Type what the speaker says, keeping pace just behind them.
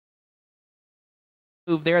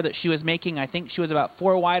move there that she was making. I think she was about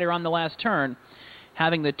 4 wider on the last turn.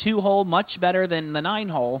 Having the 2-hole much better than the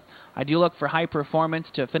 9-hole, I do look for High Performance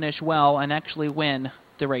to finish well and actually win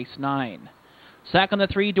the race 9. Second, the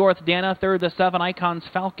 3, Dorth Dana. Third, the 7, Icons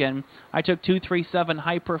Falcon. I took 2, 3, 7,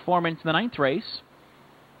 High Performance in the 9th race.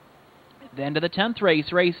 Then to the 10th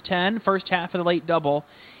race, race 10, first half of the late double.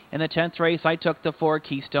 In the 10th race, I took the 4,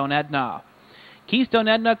 Keystone Edna. Keystone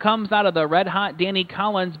Edna comes out of the red-hot Danny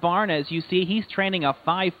Collins barn. As you see, he's training a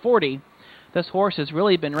 540. This horse has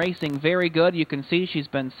really been racing very good. You can see she's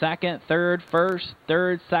been second, third, first,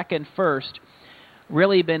 third, second, first.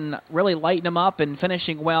 Really lighting them up and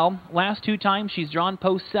finishing well. Last 2 times she's drawn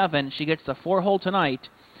post 7. She gets the 4-hole tonight.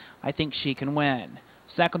 I think she can win.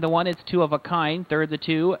 Second, the 1 is 2 of a kind. Third, the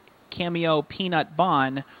 2, Cameo Peanut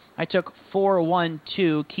Bond. I took 4, 1,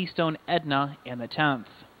 2, Keystone Edna in the 10th.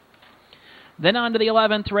 Then on to the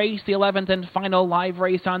 11th race, the 11th and final live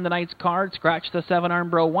race on the night's card. Scratch the 7,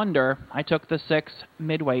 Armbro Wonder. I took the 6,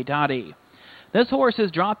 Midway Dottie. This horse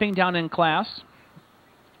is dropping down in class,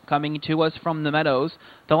 coming to us from the Meadows.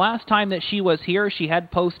 The last time that she was here, she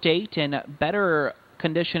had post 8 in better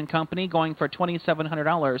condition company, going for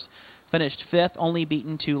 $2,700. Finished 5th, only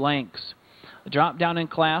beaten 2 lengths. Drop down in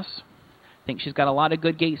class. I think she's got a lot of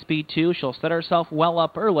good gate speed too. She'll set herself well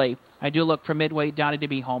up early. I do look for Midway Dottie to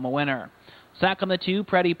be home a winner. Second, the 2,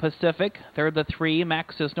 Pretty Pacific. Third, the 3,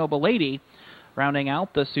 Max's Noble Lady. Rounding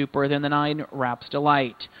out the super, then the 9, Raps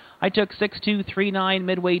Delight. I took 6, 2, 3, 9,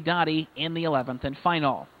 Midway Dottie in the 11th and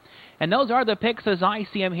final. And those are the picks as I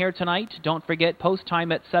see them here tonight. Don't forget, post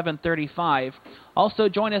time at 7:35. Also,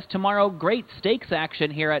 join us tomorrow. Great stakes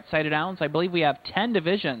action here at Sighted Downs. I believe we have 10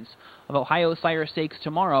 divisions of Ohio Sire Stakes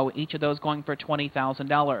tomorrow, each of those going for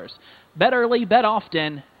 $20,000. Bet early, bet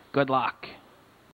often. Good luck.